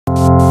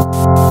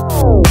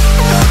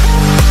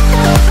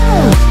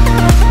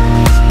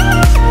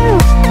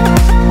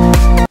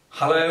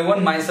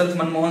everyone, myself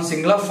Manmohan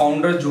Singla,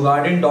 founder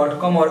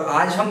jugaadin.com, और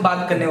आज हम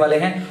बात करने वाले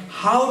हैं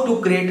how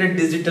to create a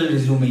digital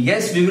resume.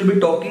 Yes, we will be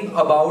talking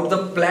about the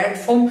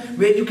platform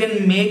where you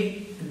can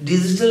make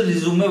digital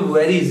resume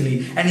very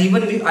easily, and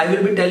even I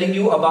will be telling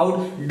you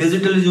about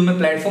digital resume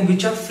platform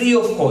which are free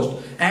of cost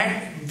and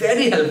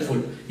very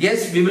helpful.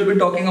 Yes, we will be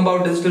talking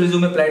about digital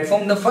resume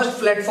platform. The first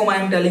platform I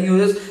am telling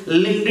you is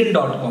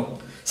linkedin.com.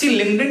 See,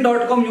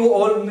 linkedin.com you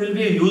all will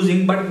be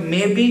using, but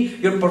maybe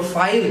your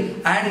profile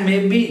and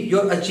maybe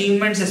your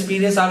achievements,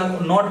 experience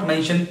are not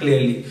mentioned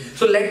clearly.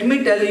 So let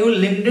me tell you,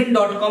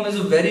 linkedin.com is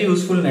a very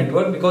useful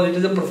network because it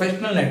is a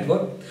professional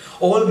network.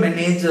 All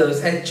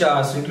managers,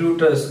 HRs,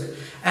 recruiters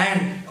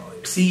and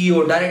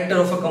CEO, director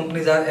of a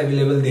companies are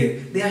available there.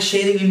 They are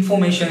sharing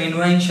information,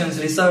 inventions,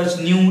 research,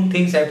 new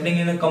things happening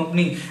in a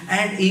company,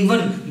 and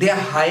even they are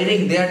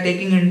hiring, they are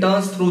taking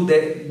interns through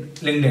their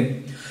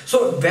LinkedIn.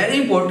 So very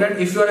important,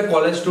 if you are a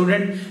college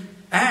student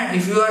and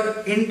if you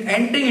are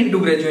entering into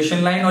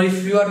graduation line, or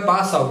if you are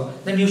pass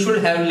out, then you should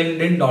have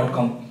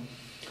linkedin.com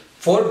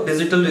for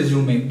digital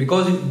resume,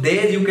 because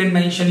there you can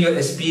mention your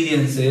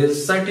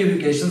experiences,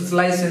 certifications,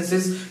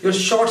 licenses, your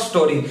short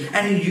story,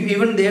 and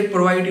even they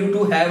provide you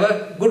to have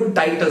a good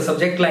title,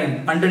 subject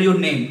line under your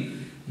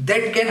name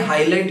that can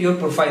highlight your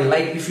profile.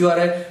 Like if you are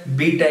a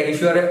BTech, if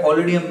you are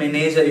already a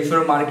manager, if you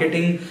are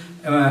marketing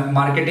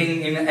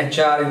in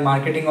HR and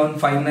marketing on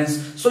finance,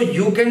 so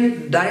you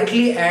can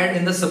directly add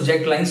in the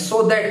subject line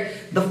so that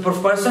the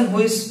person who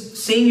is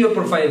seeing your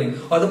profiling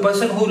or the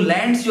person who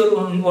lands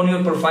on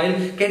your profile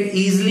can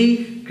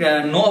easily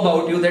know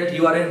about you, that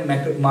you are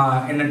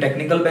in a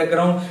technical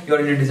background, you are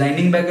in a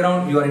designing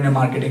background, you are in a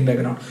marketing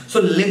background.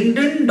 So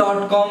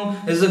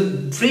linkedin.com is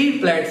a free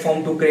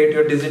platform to create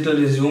your digital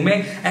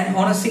resume, and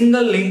on a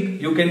single link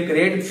you can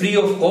create free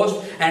of cost,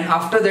 and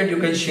after that you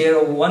can share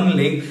one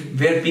link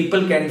where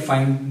people can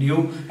find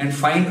you and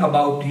find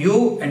about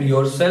you and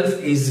yourself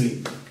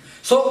easily.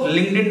 So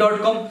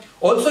linkedin.com.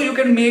 Also you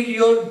can make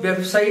your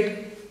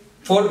website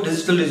for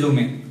digital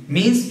resume.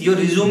 Means your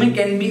resume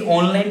can be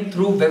online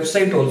through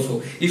website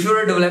also. If you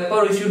are a developer,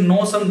 or if you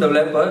know some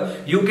developer,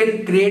 you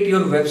can create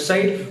your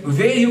website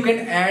where you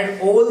can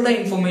add all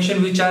the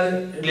information which are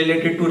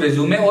related to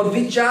resume or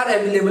which are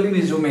available in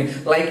resume,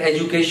 like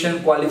education,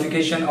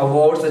 qualification,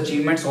 awards,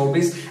 achievements,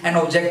 hobbies and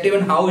objective,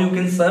 and how you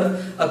can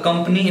serve a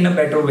company in a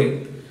better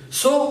way.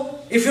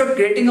 So if you are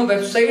creating a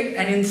website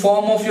and in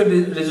form of your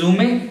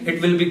resume, it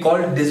will be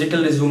called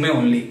digital resume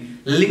only.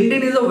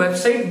 LinkedIn is a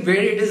website where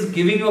it is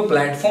giving you a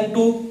platform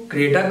to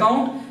create an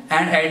account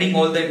and adding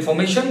all the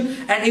information.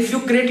 And if you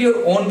create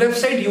your own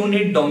website, you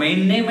need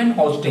domain name and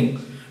hosting.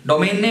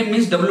 Domain name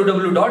means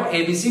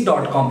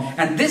www.abc.com,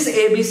 and this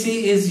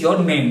ABC is your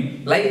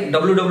name, like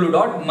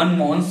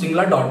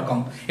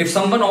www.manmohansingla.com. If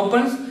someone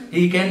opens,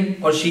 he can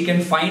or she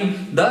can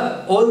find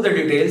all the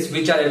details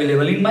which are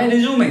available in my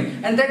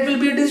resume, and that will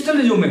be a digital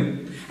resume.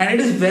 And it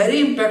is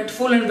very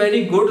impactful and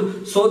very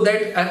good, so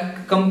that a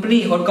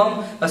company or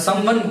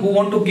someone who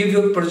want to give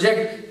you a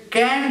project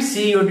can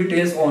see your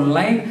details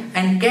online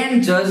and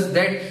can judge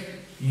that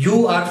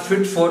you are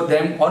fit for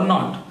them or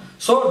not.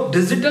 So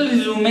digital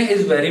resume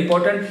is very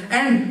important.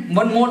 And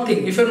one more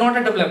thing, if you're not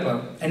a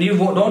developer and you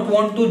don't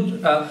want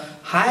to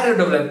hire a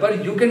developer,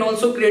 you can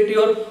also create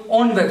your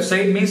own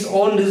website, means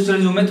own digital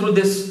resume through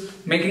this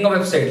making a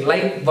website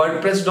like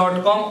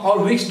wordpress.com or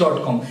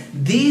wix.com.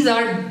 These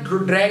are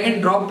drag and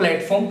drop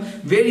platform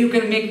where you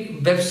can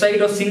make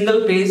website or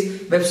single page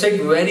website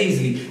very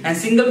easily. And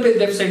single page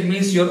website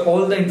means your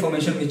all the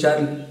information which are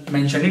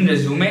mentioned in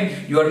resume,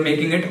 you are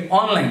making it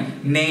online.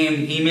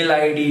 Name, email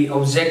ID,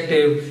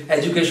 objective,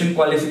 education,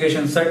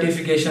 qualification,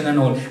 certification and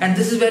all. And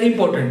this is very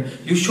important.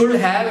 You should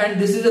have, and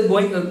this is a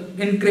going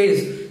in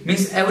craze.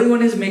 Means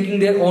everyone is making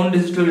their own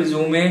digital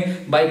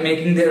resume by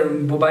booking the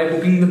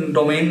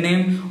domain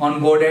name on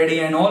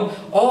GoDaddy and all,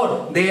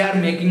 or they are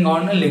making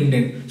on a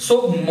LinkedIn.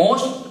 So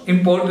most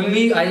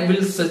importantly, I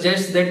will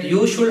suggest that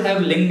you should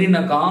have LinkedIn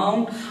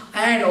account,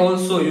 and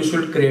also you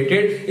should create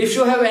it. If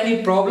you have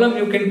any problem,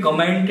 you can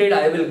comment it.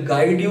 I will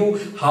guide you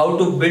how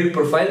to build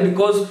profile,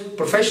 because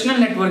professional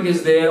network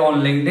is there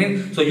on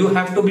LinkedIn. So you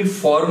have to be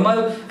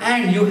formal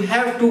and you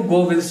have to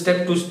go with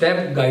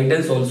step-to-step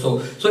guidance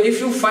also. So if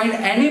you find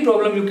any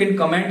problem, you can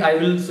comment. I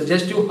will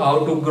suggest you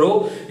how to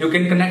grow. You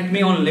can connect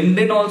me on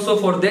LinkedIn also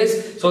for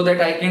this, so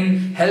that I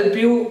can help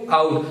you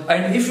out.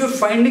 And if you're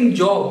finding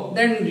job,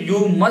 then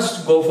you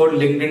must go for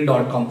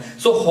linkedin.com.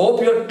 So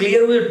hope you're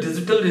clear with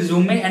digital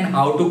resume and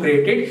how to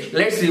create it.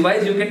 Let's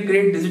revise. You can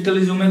create digital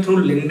resume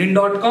through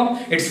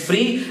linkedin.com. It's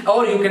free,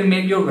 or you can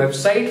make your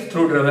website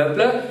through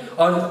developer,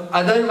 or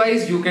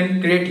otherwise you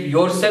can create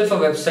yourself a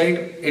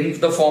website in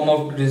the form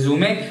of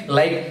resume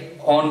like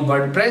on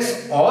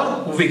WordPress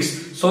or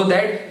Wix, so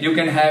that you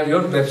can have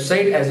your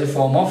website as a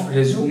form of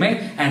resume,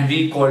 and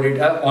we call it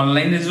an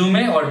online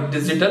resume or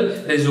digital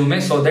resume,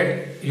 so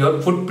that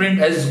your footprint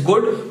as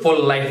good for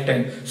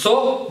lifetime.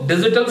 So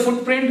digital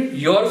footprint,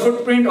 your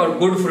footprint or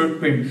good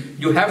footprint,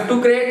 you have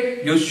to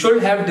create. You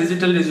should have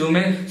digital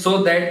resume,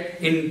 so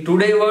that in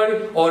today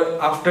world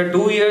or after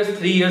 2 years,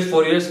 3 years,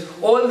 4 years,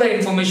 all the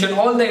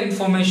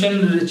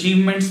information,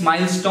 achievements,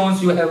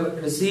 milestones you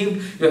have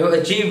received, you have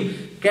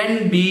achieved,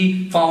 can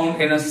be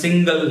found in a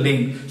single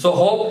link. So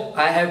hope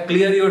I have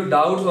cleared your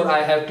doubts, or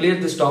I have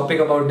cleared this topic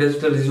about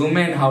digital resume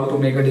and how to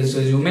make a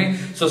digital resume.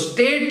 So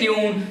stay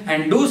tuned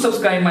and do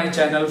subscribe my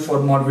channel for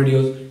more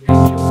videos.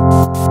 Thank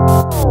you.